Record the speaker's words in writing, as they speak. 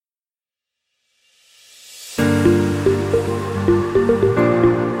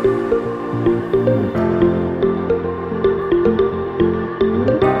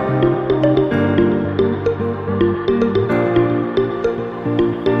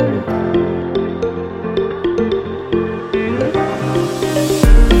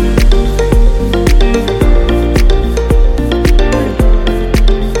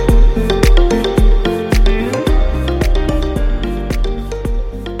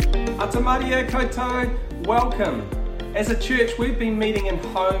Tata Maria koutou, welcome. As a church, we've been meeting in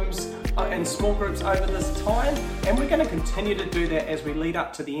homes and small groups over this time, and we're going to continue to do that as we lead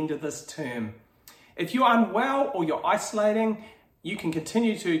up to the end of this term. If you're unwell or you're isolating, you can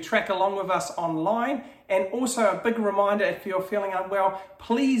continue to track along with us online. And also a big reminder, if you're feeling unwell,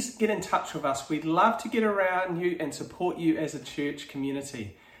 please get in touch with us. We'd love to get around you and support you as a church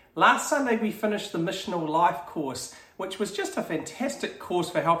community. Last Sunday, we finished the Missional Life course, which was just a fantastic course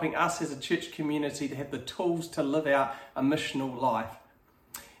for helping us as a church community to have the tools to live out a missional life.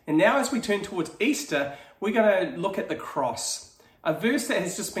 And now as we turn towards Easter, we're going to look at the cross. A verse that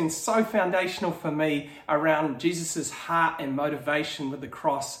has just been so foundational for me around Jesus' heart and motivation with the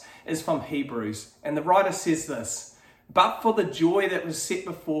cross is from Hebrews. And the writer says this: "But for the joy that was set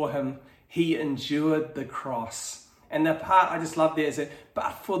before him, he endured the cross." And the part I just love there is that,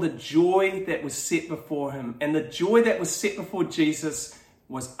 but for the joy that was set before him. And the joy that was set before Jesus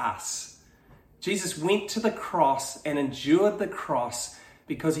was us. Jesus went to the cross and endured the cross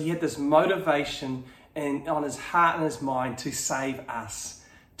because he had this motivation on his heart and his mind to save us,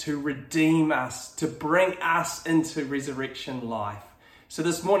 to redeem us, to bring us into resurrection life. So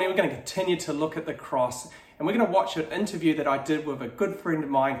this morning we're going to continue to look at the cross, and we're going to watch an interview that I did with a good friend of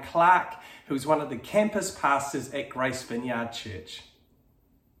mine, Clark, who's one of the campus pastors at Grace Vineyard Church.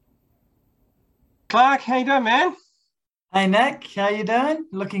 Clark, how you doing, man? Hey, Nick, how you doing?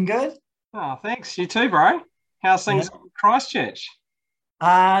 Looking good? Oh, thanks. You too, bro. How's things at Christchurch?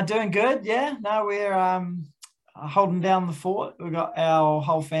 Doing good, yeah. No, we're holding down the fort. We've got our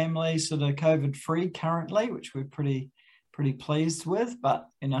whole family sort of COVID-free currently, which we're pretty pleased with. But,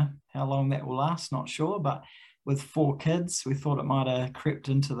 you know, how long that will last, not sure. But with 4 kids, we thought it might have crept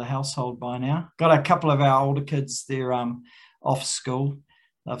into the household by now. Got a couple of our older kids, they're off school.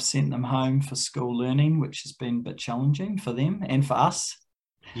 I've sent them home for school learning, which has been a bit challenging for them and for us.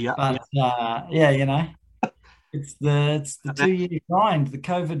 Yeah. But yeah, you know, it's the 2-year grind, the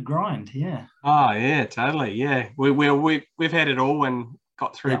COVID grind. Yeah. Oh yeah, totally. Yeah, we've had it all and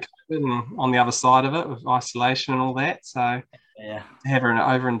got through COVID and on the other side of it with isolation and all that. So yeah, having it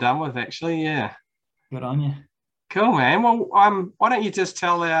over and done with, actually. Yeah. Good on you. Cool, man. Well, why don't you just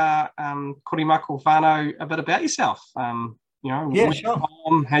tell our Korimako whānau a bit about yourself? Sure.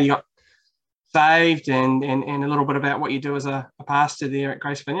 How you got saved and a little bit about what you do as a pastor there at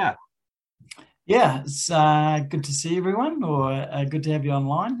Grace Vineyard. Yeah, it's good to see everyone, or good to have you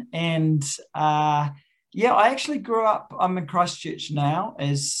online. And I actually grew up, I'm in Christchurch now,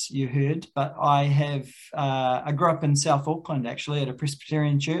 as you heard, but I grew up in South Auckland, actually, at a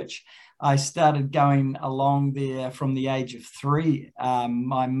Presbyterian church. I started going along there from the age of 3.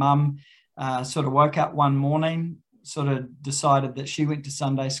 My mum sort of woke up one morning, sort of decided that she went to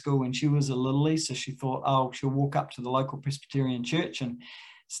Sunday school when she was a littlie, so she thought, she'll walk up to the local Presbyterian church and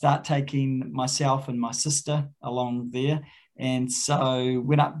start taking myself and my sister along there. And so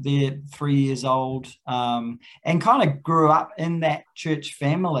went up there 3 years old, and kind of grew up in that church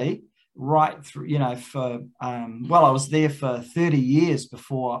family right through, I was there for 30 years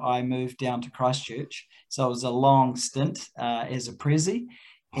before I moved down to Christchurch. So it was a long stint as a prezi.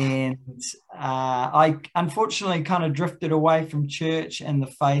 And I unfortunately kind of drifted away from church and the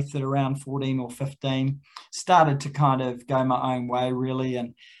faith at around 14 or 15, started to kind of go my own way, really,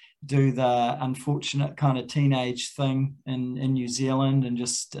 and do the unfortunate kind of teenage thing in New Zealand and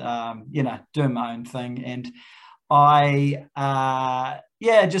just, doing my own thing. And I,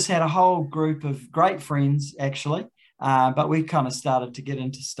 just had a whole group of great friends, actually. But we kind of started to get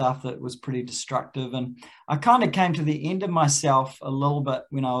into stuff that was pretty destructive. And I kind of came to the end of myself a little bit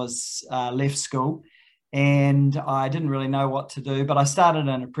when I was left school, and I didn't really know what to do, but I started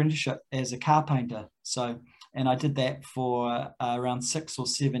an apprenticeship as a car painter. And I did that for around 6 or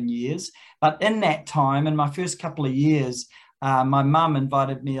 7 years. But in that time, in my first couple of years, my mum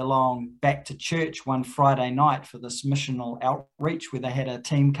invited me along back to church one Friday night for this missional outreach where they had a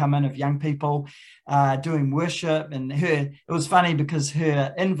team come in of young people doing worship. And it was funny because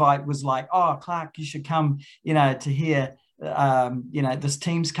her invite was like, "Oh, Clark, you should come, to hear, this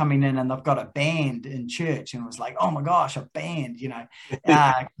team's coming in and they've got a band in church." And it was like, oh my gosh, a band,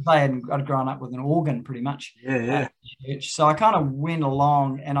 I'd grown up with an organ pretty much. Yeah. So I kind of went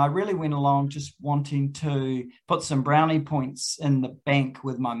along, and I really went along just wanting to put some brownie points in the bank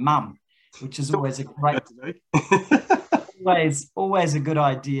with my mum, which is always a great, always a good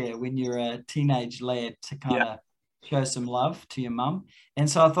idea when you're a teenage lad to kind of show some love to your mum. And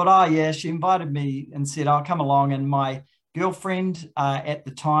so I thought, she invited me and said, "I'll come along." And my girlfriend at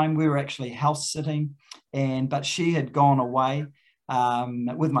the time, we were actually house sitting, but she had gone away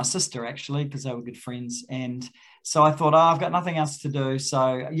with my sister, actually, because they were good friends. And So I thought, I've got nothing else to do.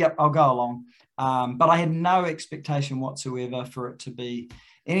 So, yep, I'll go along. But I had no expectation whatsoever for it to be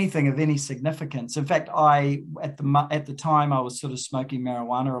anything of any significance. In fact, at the time I was sort of smoking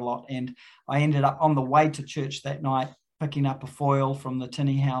marijuana a lot, and I ended up on the way to church that night picking up a foil from the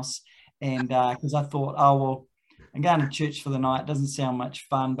tinny house, and because I thought, oh well, I'm going to church for the night. It doesn't sound much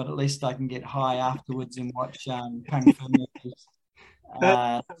fun, but at least I can get high afterwards and watch kung fu movies.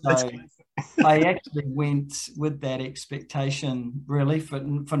 So I actually went with that expectation, really, for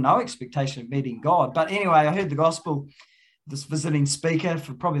no expectation of meeting God. But anyway, I heard the gospel, this visiting speaker,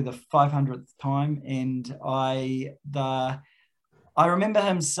 for probably the 500th time, and I remember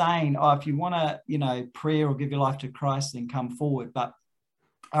him saying, "Oh, if you want to, pray or give your life to Christ, then come forward." But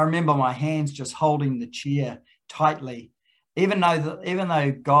I remember my hands just holding the chair tightly, even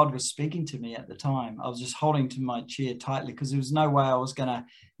though God was speaking to me at the time. I was just holding to my chair tightly because there was no way I was going to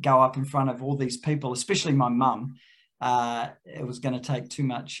go up in front of all these people, especially my mum. It was going to take too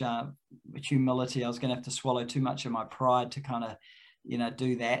much humility. I was going to have to swallow too much of my pride to kind of,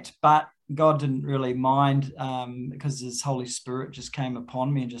 do that. But God didn't really mind because his Holy Spirit just came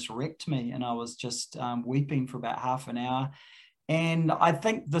upon me and just wrecked me. And I was just weeping for about half an hour. And I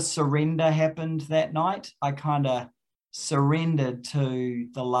think the surrender happened that night. I kind of surrendered to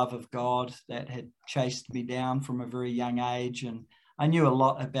the love of God that had chased me down from a very young age. And I knew a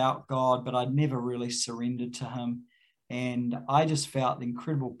lot about God, but I'd never really surrendered to him. And I just felt the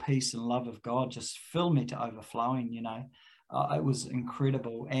incredible peace and love of God just fill me to overflowing, it was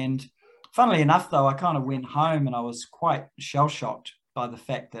incredible. And funnily enough, though, I kind of went home and I was quite shell-shocked by the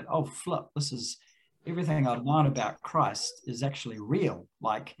fact that, oh, flip, this is everything I'd known about Christ is actually real.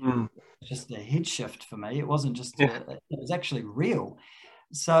 Like just a head shift for me. It wasn't just, it was actually real.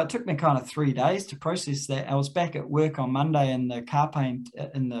 So it took me kind of 3 days to process that. I was back at work on Monday in the car paint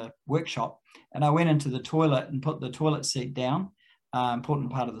in the workshop, and I went into the toilet and put the toilet seat down,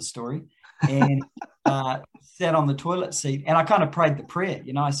 important part of the story, and sat on the toilet seat, and I kind of prayed the prayer.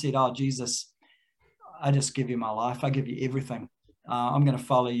 I said, oh, Jesus, I just give you my life. I give you everything. I'm going to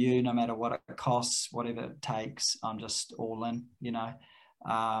follow you no matter what it costs, whatever it takes. I'm just all in,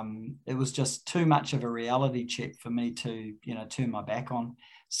 It was just too much of a reality check for me to, turn my back on.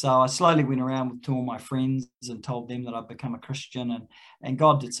 So I slowly went around to all my friends and told them that I'd become a Christian, and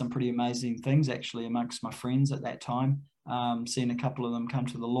God did some pretty amazing things actually amongst my friends at that time. Seeing a couple of them come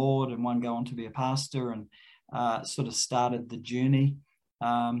to the Lord and one go on to be a pastor, and sort of started the journey.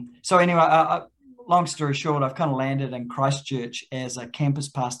 So anyway, long story short, I've kind of landed in Christchurch as a campus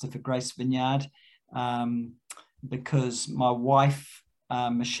pastor for Grace Vineyard because my wife,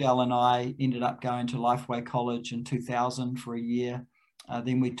 Michelle, and I ended up going to Lifeway College in 2000 for a year.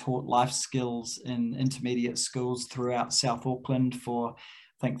 Then we taught life skills in intermediate schools throughout South Auckland for,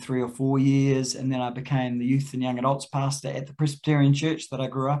 I think, 3 or 4 years. And then I became the youth and young adults pastor at the Presbyterian Church that I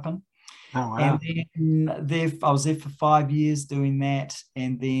grew up in. Oh, wow. And then I was there for 5 years doing that.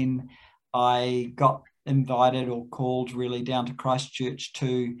 And then I got invited or called really down to Christchurch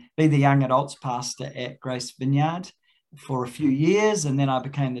to be the young adults pastor at Grace Vineyard for a few years. And then I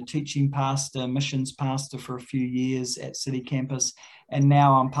became the teaching pastor, missions pastor for a few years at City Campus. And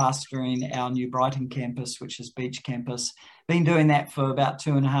now I'm pastoring our new Brighton campus, which is Beach Campus. Been doing that for about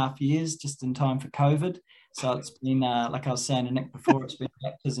 2.5 years, just in time for COVID. So it's been, like I was saying to Nick before, it's been a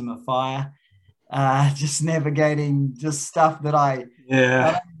baptism of fire. Just navigating just stuff that I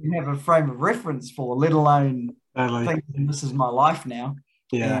don't even have a frame of reference for, let alone thinking this is my life now.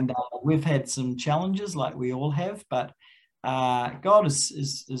 Yeah. And we've had some challenges like we all have, but God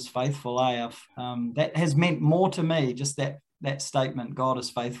is faithful. That has meant more to me, just that statement, God is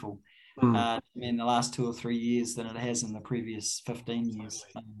faithful, in the last 2 or 3 years than it has in the previous 15 years.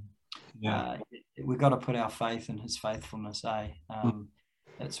 We've got to put our faith in his faithfulness,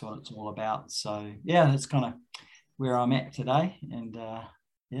 That's what it's all about. So, that's kind of where I'm at today. And,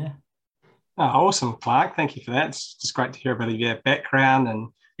 Oh, awesome, Clark. Thank you for that. It's just great to hear about your background and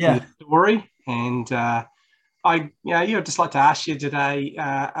your story. And I'd just like to ask you today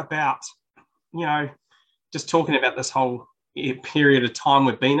about, just talking about this whole period of time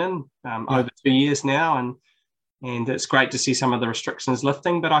we've been in, over 2 years now. And it's great to see some of the restrictions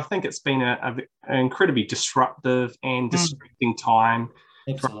lifting. But I think it's been an incredibly disruptive and distracting time.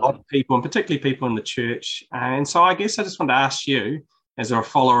 Absolutely. For a lot of people, and particularly people in the church. And so I guess I just want to ask you, as a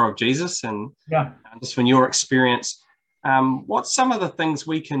follower of Jesus, and just from your experience, what's some of the things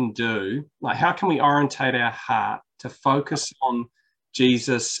we can do? Like, how can we orientate our heart to focus on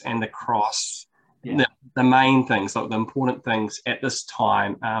Jesus and the cross, the main things, like the important things at this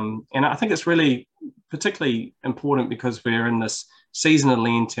time? And I think it's really particularly important because we're in this season of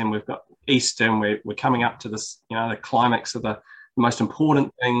Lent, and we've got Easter, and we're coming up to this, the climax of the most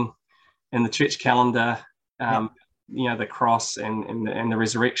important thing in the church calendar, the cross and the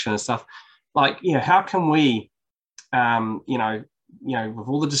resurrection and stuff. Like, how can we, with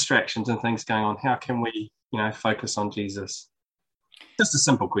all the distractions and things going on, how can we, focus on Jesus? Just a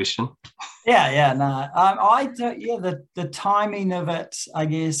simple question. The timing of it, I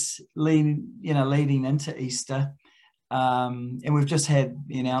guess, leading into Easter, and we've just had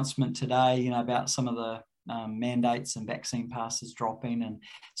the announcement today, about some of the mandates and vaccine passes dropping, and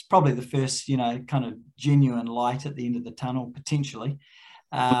it's probably the first, kind of genuine light at the end of the tunnel potentially.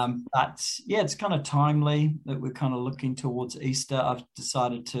 But it's kind of timely that we're kind of looking towards Easter. I've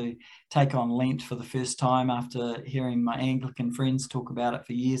decided to take on Lent for the first time after hearing my Anglican friends talk about it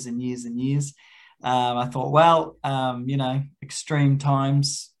for years and years and years. I thought, extreme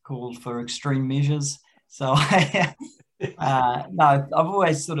times called for extreme measures. So I've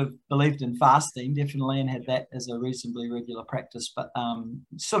always sort of believed in fasting, definitely, and had that as a reasonably regular practice, but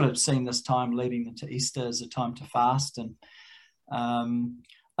sort of seen this time leading into Easter as a time to fast. And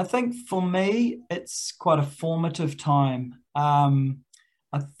I think for me, it's quite a formative time. I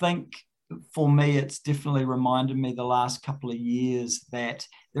think for me, it's definitely reminded me the last couple of years that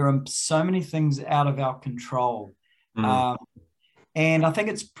there are so many things out of our control. And I think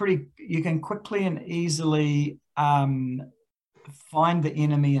it's you can quickly and easily find the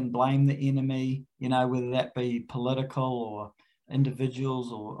enemy and blame the enemy, whether that be political or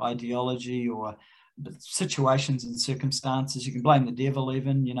individuals or ideology or situations and circumstances. You can blame the devil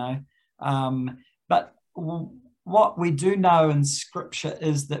even, but what we do know in Scripture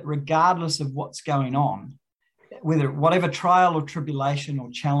is that regardless of what's going on, whatever trial or tribulation or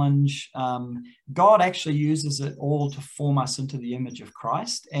challenge, God actually uses it all to form us into the image of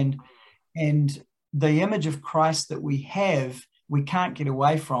Christ. And the image of Christ that we have, we can't get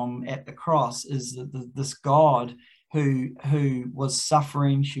away from at the cross, is this God who was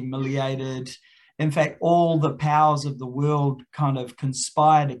suffering, humiliated. In fact, all the powers of the world kind of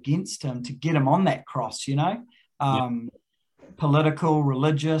conspired against him to get him on that cross, political,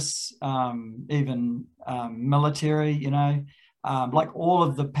 religious, even military, like all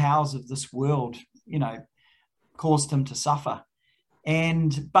of the powers of this world, caused him to suffer.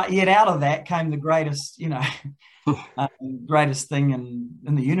 But yet out of that came the greatest, greatest thing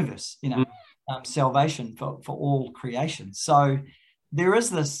in the universe, salvation for all creation. So there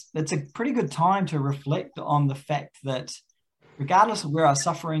is it's a pretty good time to reflect on the fact that regardless of where our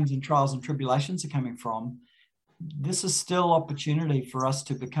sufferings and trials and tribulations are coming from, this is still opportunity for us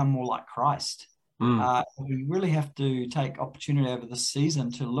to become more like Christ. We really have to take opportunity over this season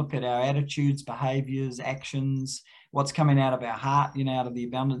to look at our attitudes, behaviors, actions, what's coming out of our heart, out of the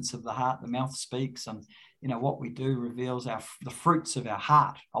abundance of the heart, the mouth speaks, and, what we do reveals the fruits of our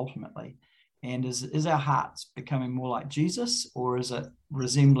heart ultimately. And is our hearts becoming more like Jesus, or is it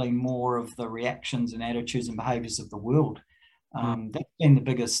resembling more of the reactions and attitudes and behaviors of the world? That's been the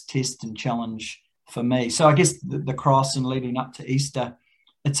biggest test and challenge for me. So I guess the cross and leading up to Easter,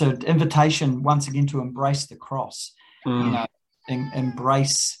 it's an invitation once again to embrace the cross,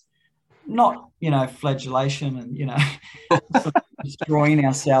 embrace not, flagellation and, destroying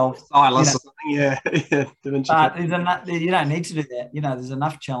ourselves. Yeah. But you don't need to do that. There's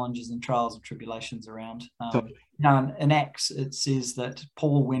enough challenges and trials and tribulations around. In Acts, it says that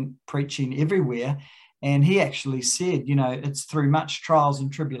Paul went preaching everywhere, and he actually said, it's through much trials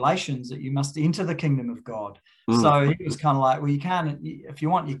and tribulations that you must enter the kingdom of God. So he was kind of like, well, you can't, if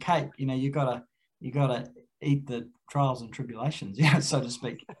you want your cake, you gotta eat the trials and tribulations, so to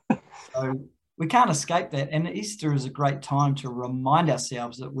speak. So we can't escape that. And Easter is a great time to remind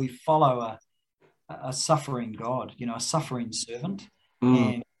ourselves that we follow a suffering God, a suffering servant.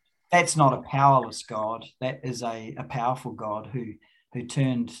 And that's not a powerless God. That is a powerful God who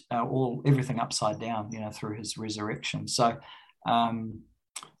turned everything upside down, through his resurrection. So, I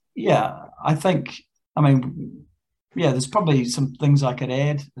think, there's probably some things I could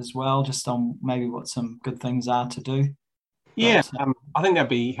add as well, just on maybe what some good things are to do. I think that'd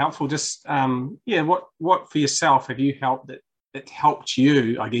be helpful. Just, what for yourself have you that helped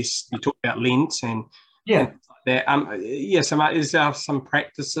you? I guess you talked about Lent and that. Is there some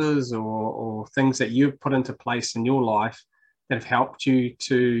practices or things that you've put into place in your life that have helped you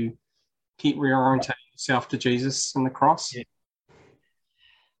to keep reorientating yourself to Jesus and the cross?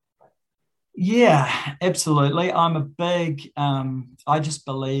 Yeah, absolutely. I'm a big, I just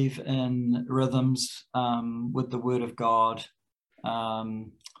believe in rhythms with the Word of God. That's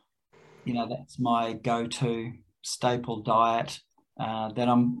my go-to staple diet that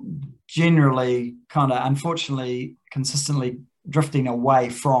I'm generally kind of, unfortunately, consistently drifting away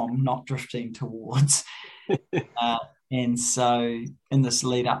from, not drifting towards. And so in this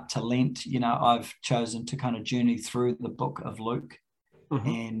lead up to Lent, I've chosen to kind of journey through the book of Luke,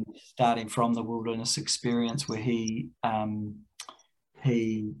 and starting from the wilderness experience where he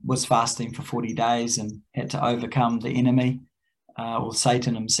was fasting for 40 days and had to overcome the enemy, or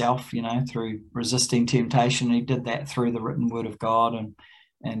Satan himself, through resisting temptation. He did that through the written word of God.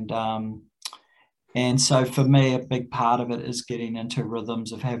 And so for me, a big part of it is getting into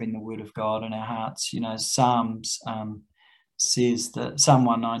rhythms of having the word of God in our hearts. Psalms says that Psalm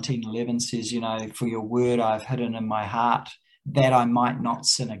 119:11 says, for your word I've hidden in my heart that I might not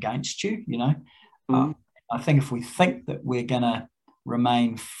sin against you. I think if we think that we're going to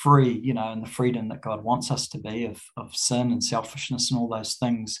remain free, in the freedom that God wants us to be of sin and selfishness and all those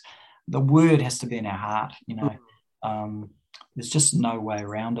things, the word has to be in our heart. There's just no way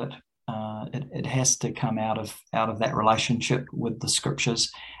around it. It has to come out of that relationship with the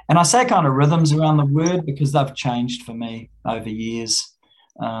scriptures. And I say kind of rhythms around the word because they've changed for me over years,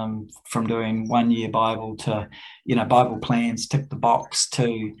 from doing 1 year Bible to, Bible plans, tick the box,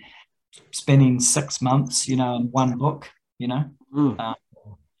 to spending 6 months, in one book,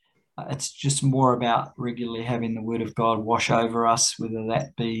 It's just more about regularly having the word of God wash over us, whether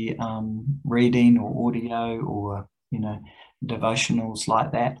that be reading or audio or, devotionals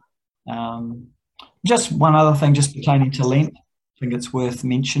like that. Just one other thing, just pertaining to Lent, I think it's worth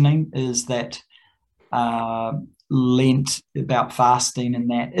mentioning is that Lent, about fasting, and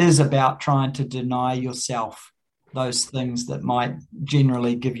that is about trying to deny yourself those things that might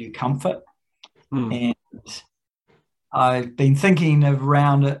generally give you comfort. And I've been thinking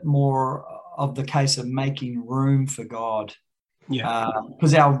around it more of the case of making room for God.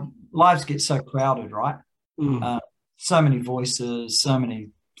 Because our lives get so crowded, right? So many voices, so many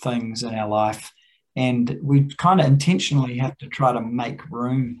things in our life, and we kind of intentionally have to try to make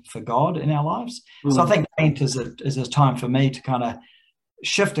room for God in our lives. So I think Lent is a time for me to kind of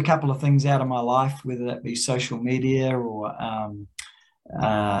shift a couple of things out of my life, whether that be social media or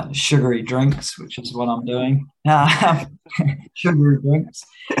sugary drinks, which is what I'm doing. Sugary drinks,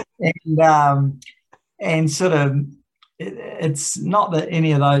 and sort of it's not that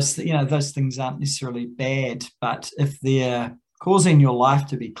any of those those things aren't necessarily bad, but if they're causing your life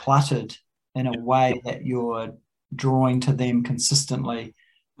to be cluttered in a way that you're drawing to them consistently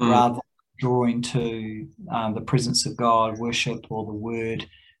rather than drawing to the presence of God, worship, or the word.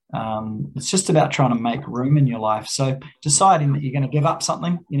 It's just about trying to make room in your life. So deciding that you're going to give up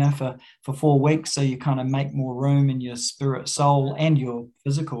something, for 4 weeks, so you kind of make more room in your spirit, soul, and your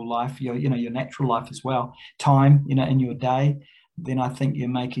physical life, your natural life as well, time, in your day, then I think you're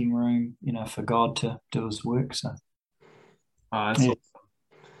making room, for God to do his work. So. Awesome.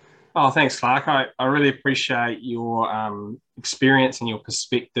 Oh, thanks, Clark. I really appreciate your experience and your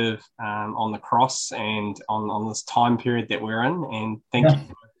perspective on the cross and on this time period that we're in. And thank you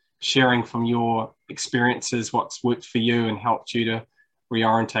for sharing from your experiences what's worked for you and helped you to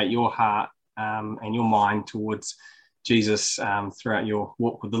reorientate your heart and your mind towards Jesus throughout your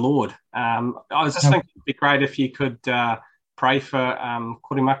walk with the Lord. I was just thinking it'd be great if you could pray for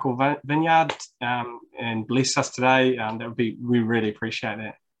Korimako Vineyard and bless us today. We really appreciate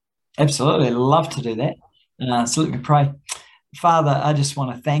that. Absolutely. Love to do that. So let me pray. Father, I just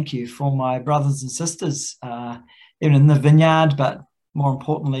want to thank you for my brothers and sisters, even in the vineyard, but more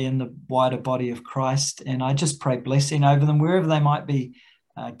importantly in the wider body of Christ. And I just pray blessing over them wherever they might be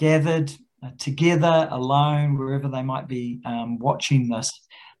gathered together, alone, wherever they might be watching this.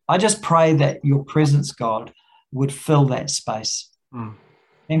 I just pray that your presence, God, would fill that space.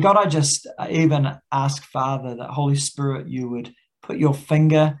 And God, I just even ask, Father, that Holy Spirit, you would put your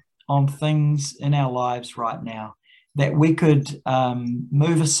finger on things in our lives right now, that we could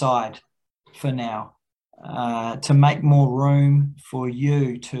move aside for now to make more room for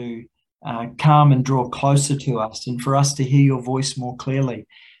you to come and draw closer to us and for us to hear your voice more clearly.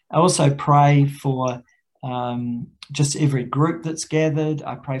 I also pray for just every group that's gathered.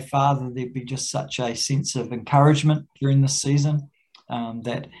 I pray, Father, there'd be just such a sense of encouragement during this season,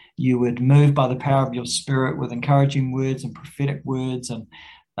 that you would move by the power of your Spirit with encouraging words and prophetic words, and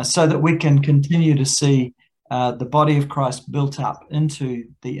so that we can continue to see the body of Christ built up into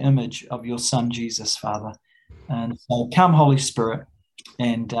the image of your Son, Jesus, Father. And so come, Holy Spirit,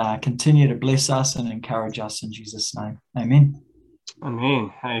 and continue to bless us and encourage us in Jesus' name. Amen.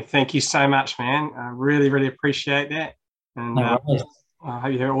 Amen. Hey, thank you so much, man. I really, really appreciate that. And I hope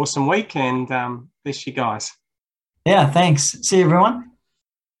you have an awesome week, and bless you guys. Yeah, thanks. See you, everyone.